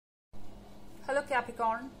Hello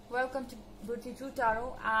Capricorn, welcome to UPTO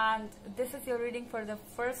Tarot, and this is your reading for the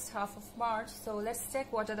first half of March. So let's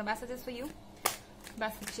check what are the messages for you.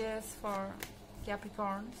 Messages for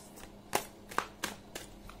Capricorns.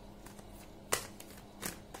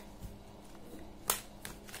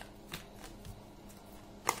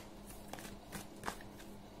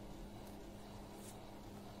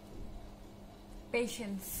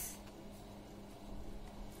 Patience.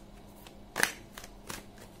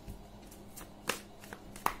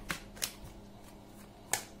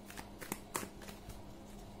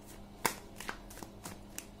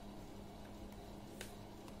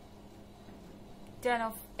 Ten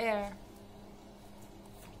of air.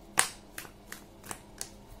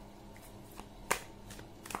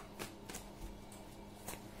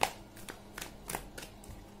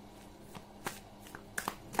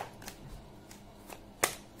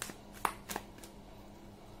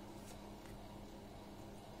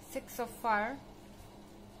 Six of fire.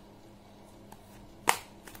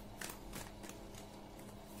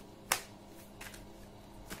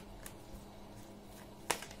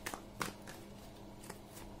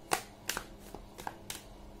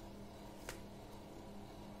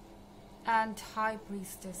 And High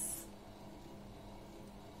Priestess.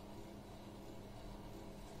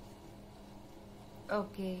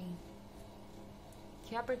 Okay,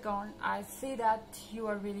 Capricorn, I see that you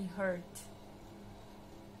are really hurt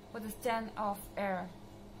with this 10 of air.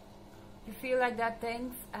 You feel like that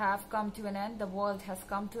things have come to an end, the world has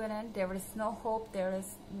come to an end, there is no hope, there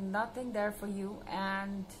is nothing there for you,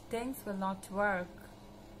 and things will not work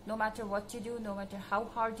no matter what you do, no matter how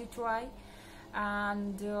hard you try.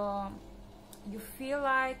 And you feel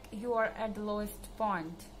like you are at the lowest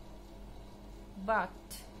point, but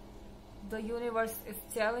the universe is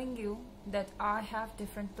telling you that I have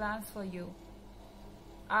different plans for you.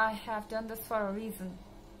 I have done this for a reason,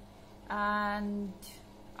 and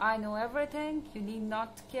I know everything. You need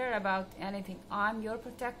not care about anything. I'm your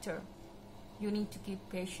protector. You need to keep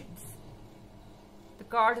patience. The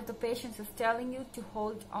card of the patience is telling you to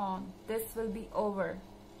hold on. This will be over,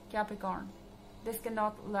 Capricorn. This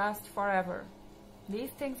cannot last forever. These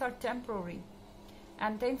things are temporary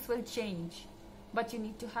and things will change, but you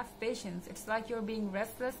need to have patience. It's like you're being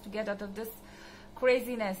restless to get out of this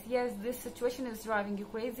craziness. Yes, this situation is driving you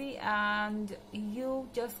crazy and you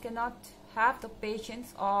just cannot have the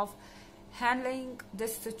patience of handling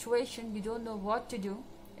this situation. You don't know what to do.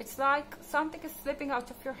 It's like something is slipping out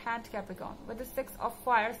of your hand, Capricorn. With the Six of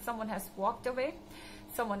Fire, someone has walked away,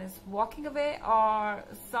 someone is walking away, or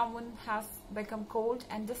someone has become cold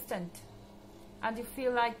and distant, and you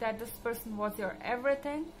feel like that this person was your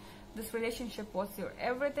everything, this relationship was your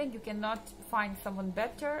everything. You cannot find someone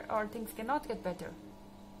better, or things cannot get better.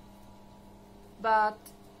 But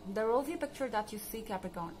the rosy picture that you see,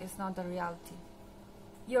 Capricorn, is not the reality.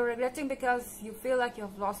 You're regretting because you feel like you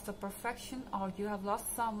have lost the perfection, or you have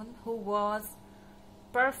lost someone who was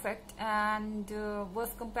perfect and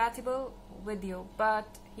was compatible with you. But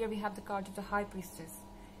here we have the card of the High Priestess.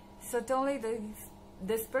 Certainly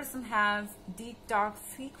this person has deep dark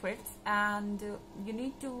secrets, and you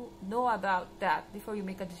need to know about that before you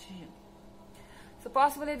make a decision. So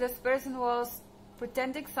possibly this person was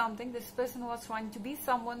pretending something, this person was trying to be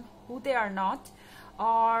someone who they are not,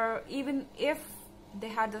 or even if they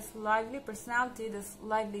had this lively personality, this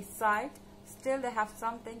lively side, still they have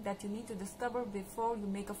something that you need to discover before you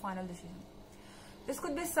make a final decision. This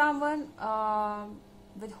could be someone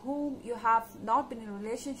with whom you have not been in a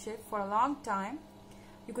relationship for a long time.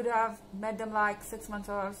 You could have met them like 6 months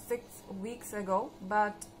or 6 weeks ago,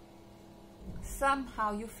 but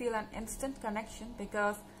somehow you feel an instant connection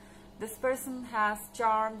because this person has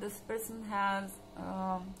charm, this person has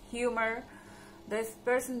humor, this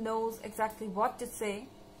person knows exactly what to say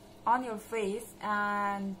on your face,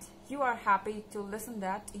 and you are happy to listen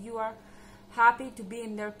that. You are happy to be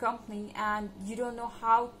in their company, and you don't know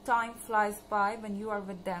how time flies by when you are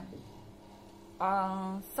with them.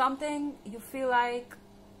 Something you feel like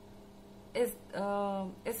is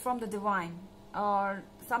from the divine, or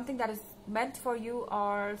something that is meant for you,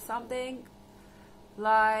 or something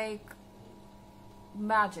like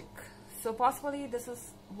magic. So possibly this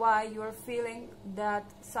is why you are feeling that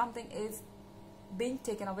something is being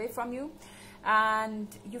taken away from you, and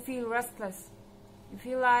you feel restless. You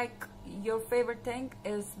feel like your favorite thing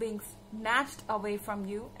is being snatched away from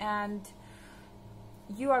you, and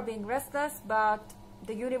you are being restless, but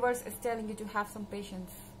the universe is telling you to have some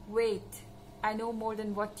patience. Wait, I know more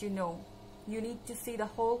than what you know. You need to see the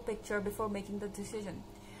whole picture before making the decision.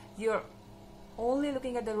 You're only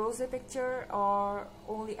looking at the rosy picture, or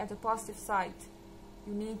only at the positive side.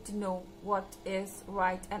 You need to know what is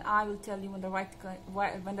right, and I will tell you when the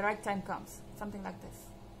right time comes, something like this.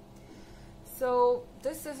 So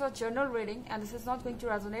this is a general reading, and this is not going to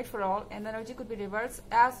resonate for all, and the energy could be reversed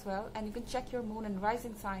as well, and you can check your moon and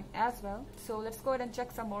rising sign as well. So let's go ahead and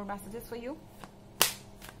check some more messages for you.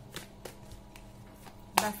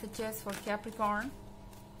 Messages for Capricorn.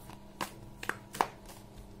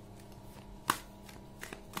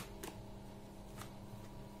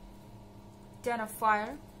 Ten of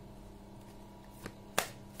Fire.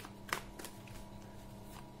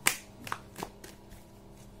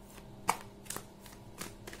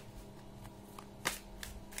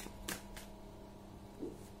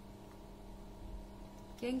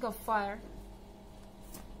 King of Fire.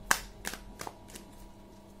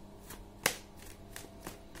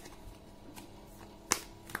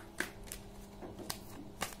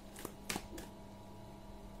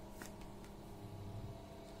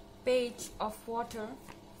 Page of Water.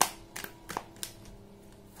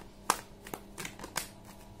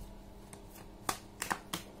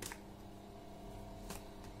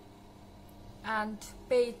 And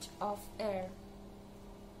Page of Air.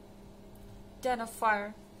 Ten of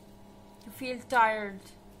Fire. You feel tired.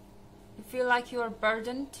 You feel like you are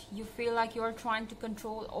burdened. You feel like you are trying to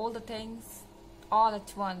control all the things all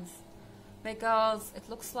at once, because it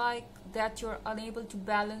looks like that you're unable to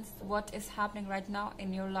balance what is happening right now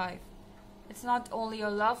in your life. It's not only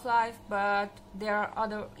your love life, but there are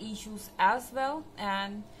other issues as well,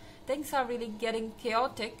 and things are really getting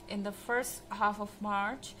chaotic in the first half of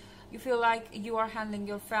March. You feel like you are handling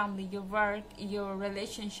your family, your work, your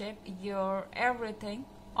relationship, your everything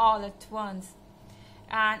all at once,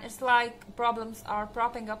 and it's like problems are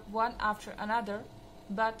propping up one after another.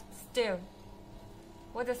 But still,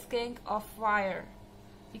 with this King of Fire,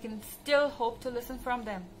 you can still hope to listen from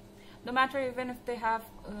them, no matter even if they have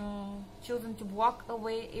chosen to walk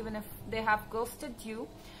away, even if they have ghosted you.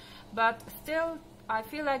 But still, I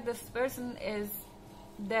feel like this person is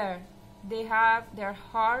there. They have their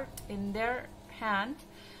heart in their hand.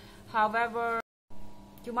 However,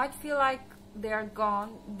 you might feel like they are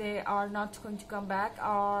gone, they are not going to come back,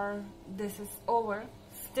 or this is over.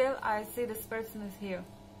 Still, I see this person is here.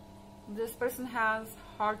 This person has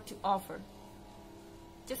heart to offer.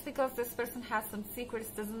 Just because this person has some secrets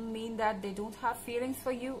doesn't mean that they don't have feelings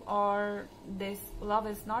for you, or this love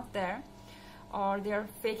is not there, or they're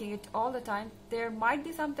faking it all the time. There might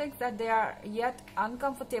be some things that they are yet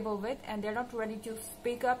uncomfortable with, and they're not ready to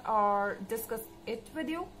speak up or discuss it with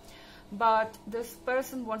you. But this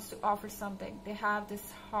person wants to offer something. They have this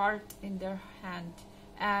heart in their hand,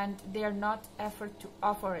 and they are not afraid to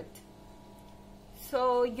offer it.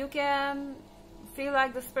 So you can feel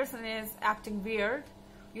like this person is acting weird.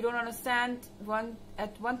 You don't understand.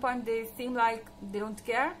 At one point they seem like they don't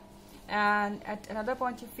care, and at another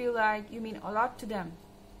point you feel like you mean a lot to them.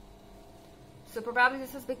 So probably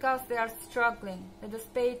this is because they are struggling. With this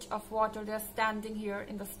Page of Water, they are standing here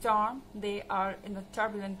in the storm. They are in the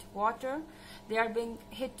turbulent water. They are being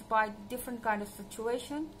hit by different kind of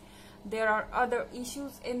situation. There are other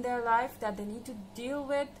issues in their life that they need to deal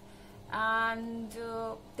with, and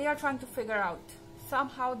they are trying to figure out.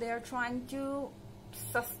 Somehow they are trying to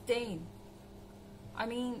sustain. I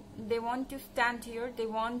mean, they want to stand here. They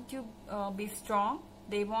want to be strong.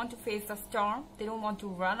 They want to face the storm. They don't want to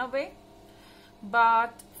run away.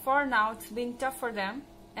 But for now, it's been tough for them,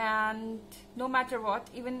 and no matter what,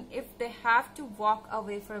 even if they have to walk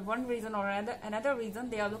away for one reason or another reason,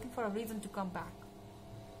 they are looking for a reason to come back.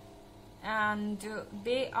 And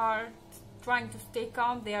they are trying to stay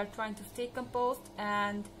calm, they are trying to stay composed.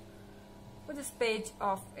 And with this Page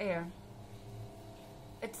of Air,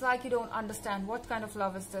 it's like you don't understand what kind of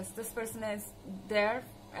love is this. This person is there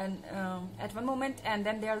and at one moment, and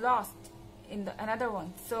then they are lost in another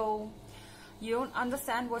one. So you don't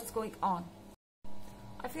understand what's going on.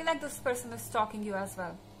 I feel like this person is stalking you as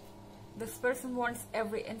well. This person wants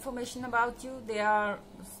every information about you. They are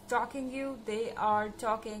stalking you. They are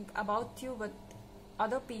talking about you with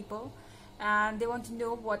other people, and they want to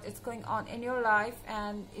know what is going on in your life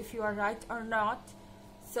and if you are right or not.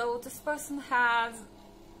 So this person has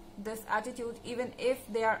this attitude. Even if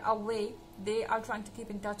they are away, they are trying to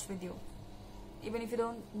keep in touch with you. Even if you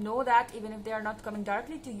don't know that, even if they are not coming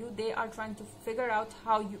directly to you, they are trying to figure out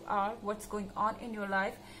how you are, what's going on in your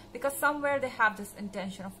life, because somewhere they have this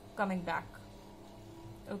intention of coming back.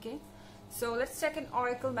 Okay, so let's check an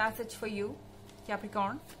oracle message for you,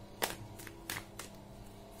 Capricorn.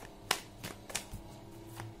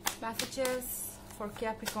 Messages for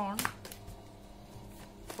Capricorn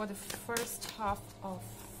for the first half of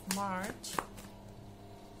March.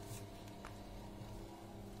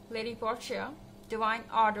 Lady Portia, divine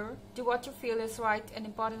order, do what you feel is right, an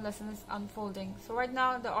important lesson is unfolding. So right now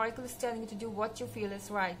the oracle is telling you to do what you feel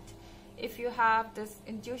is right. If you have this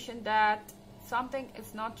intuition that something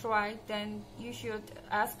is not right, then you should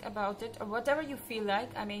ask about it, or whatever you feel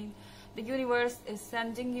like. I mean, the universe is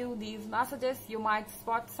sending you these messages. You might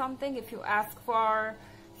spot something. If you ask for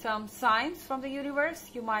some signs from the universe,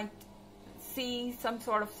 you might see some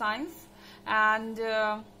sort of signs, and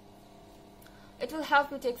it will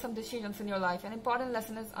help you take some decisions in your life. An important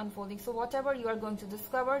lesson is unfolding. So whatever you are going to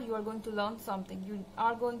discover, you are going to learn something. You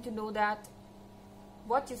are going to know that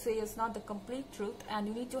what you say is not the complete truth, and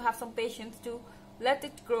you need to have some patience to let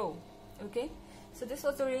it grow. Okay, so this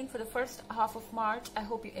was the reading for the first half of March. I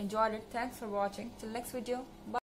hope you enjoyed it. Thanks for watching. Till next video. Bye.